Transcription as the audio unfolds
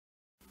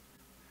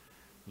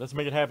Let's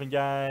make it happen,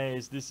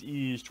 guys. This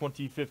is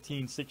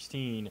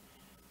 2015-16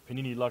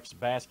 Panini Luxe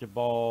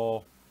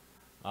basketball.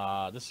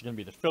 This is going to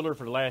be the filler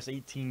for the last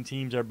 18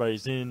 teams.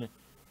 Everybody's in.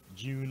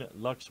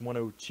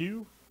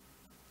 JUNLUX102.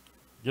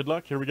 Good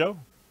luck. Here we go.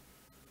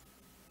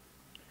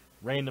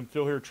 Random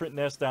fill here. Trenton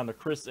S down to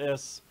Chris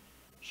S.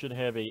 Should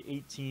have a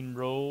 18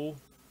 roll.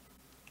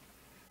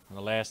 On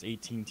the last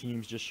 18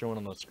 teams just showing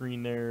on the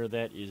screen there.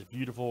 That is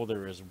beautiful.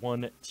 There is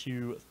 1,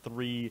 2,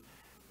 3,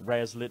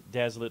 Razzlet,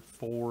 Dazzlet,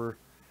 4,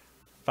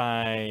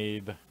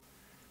 5,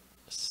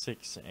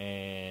 6,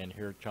 and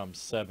here it comes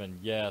 7.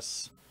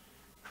 Yes.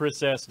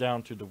 Chris S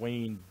down to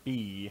Dwayne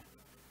B.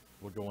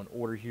 We'll go in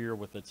order here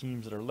with the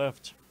teams that are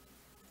left.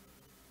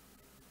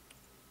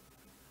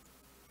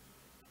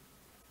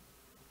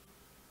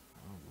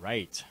 All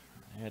right.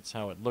 That's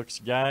how it looks,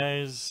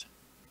 guys.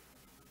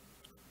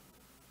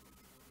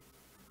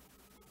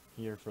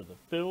 Here for the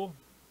fill.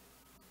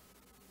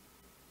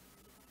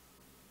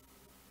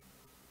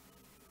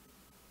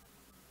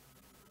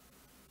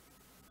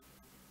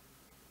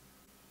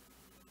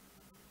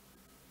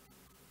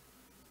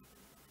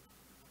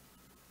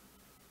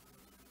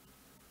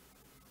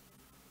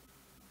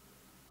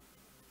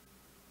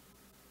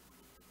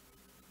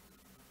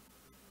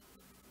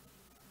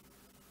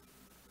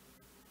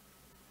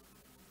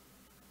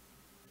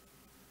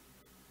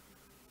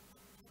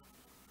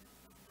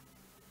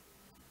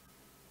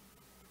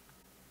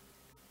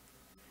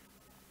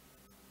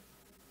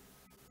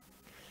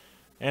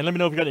 And let me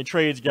know if you got any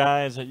trades,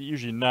 guys.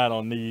 Usually not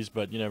on these,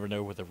 but you never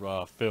know with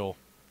the fill.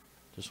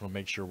 Just want to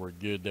make sure we're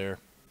good there.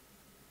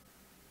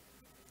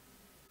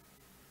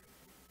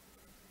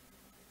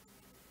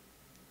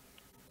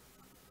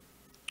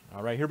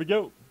 All right, here we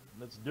go.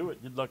 Let's do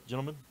it. Good luck,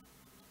 gentlemen.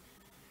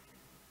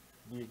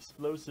 The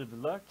explosive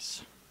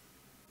Lux.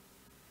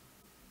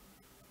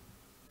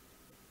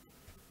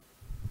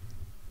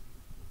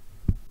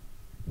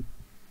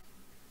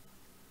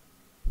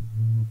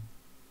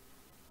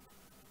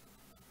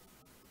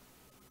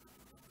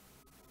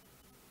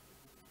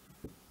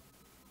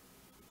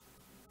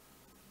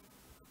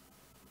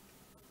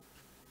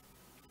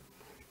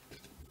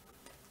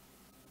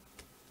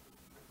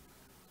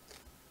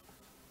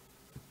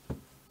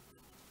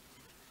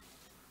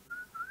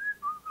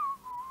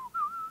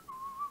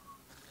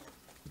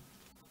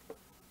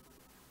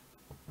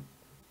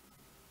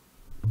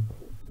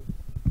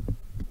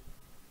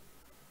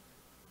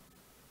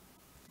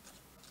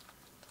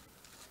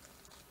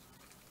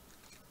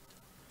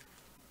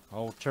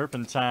 Old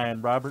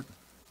turpentine, Robert.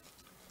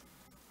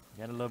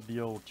 Gotta love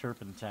the old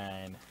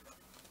turpentine.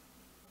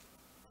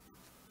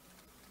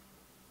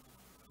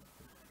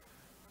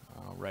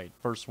 All right,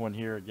 first one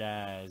here,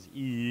 guys,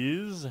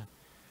 is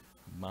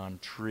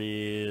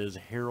Montrezl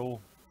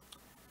Harrell.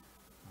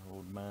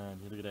 Old man,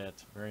 look at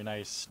that. Very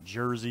nice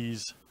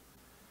jerseys.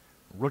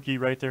 Rookie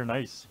right there,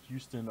 nice.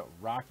 Houston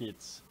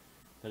Rockets.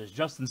 That is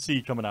Justin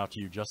C coming out to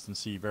you. Justin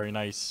C, very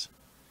nice.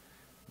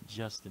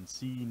 Justin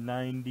C,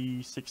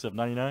 96 of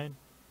 99.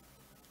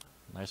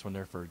 Nice one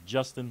there for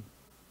Justin.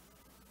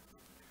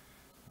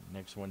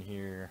 Next one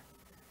here,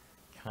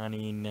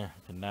 Connaughton.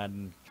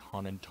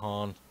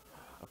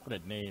 What a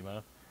name,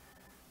 huh?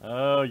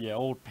 Oh, yeah,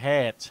 old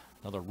Pat.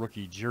 Another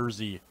rookie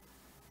jersey.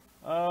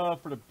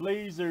 For the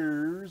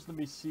Blazers, let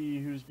me see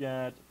who's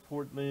got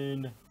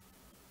Portland.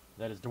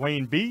 That is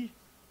Dwayne B.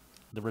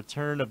 The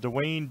return of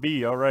Dwayne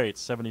B. All right,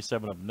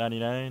 77 of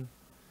 99.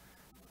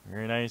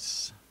 Very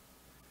nice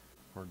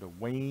for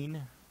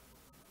Dwayne.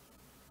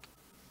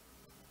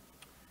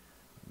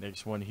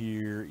 Next one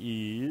here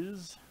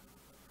is,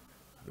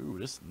 ooh,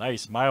 this is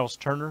nice. Miles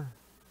Turner,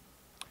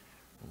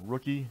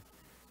 rookie,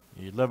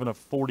 11 of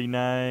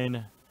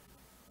 49.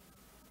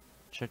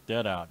 Check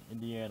that out.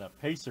 Indiana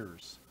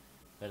Pacers.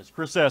 That is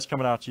Chris S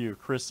coming out to you.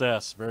 Chris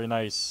S, very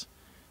nice.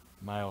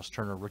 Miles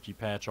Turner, rookie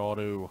patch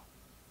auto,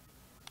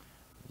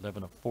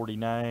 11 of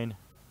 49.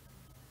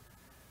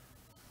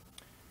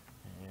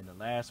 And the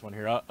last one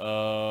here.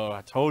 Uh-oh,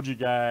 I told you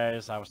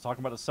guys. I was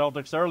talking about the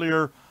Celtics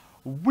earlier.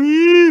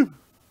 Woo!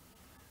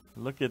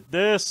 Look at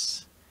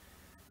this.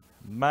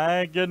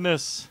 My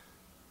goodness.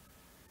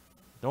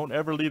 Don't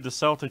ever leave the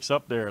Celtics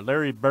up there.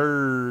 Larry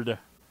Bird.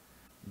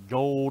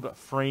 Gold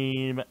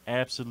frame.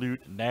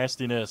 Absolute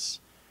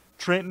nastiness.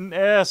 Trenton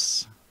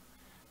S.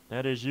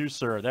 That is you,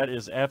 sir. That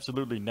is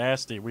absolutely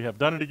nasty. We have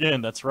done it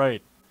again. That's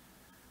right.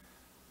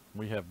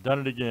 We have done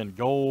it again.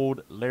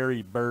 Gold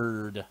Larry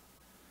Bird.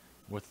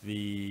 With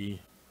the,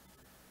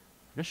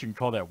 I guess you can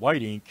call that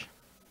white ink.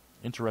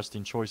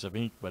 Interesting choice of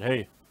ink, but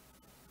hey.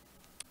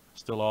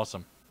 Still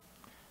awesome.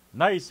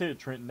 Nice hit,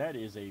 Trenton. That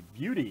is a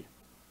beauty.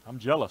 I'm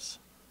jealous.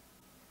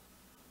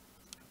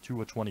 2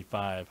 of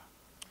 25.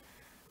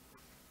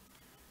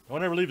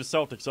 Don't ever leave the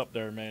Celtics up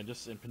there, man.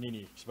 Just in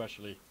Panini,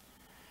 especially.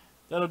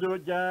 That'll do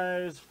it,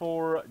 guys,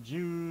 for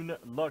June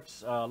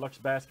Lux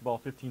Basketball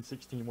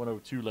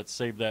 15-16-102. Let's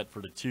save that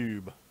for the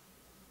tube.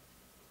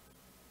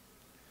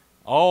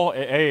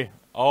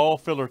 All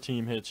filler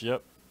team hits.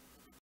 Yep.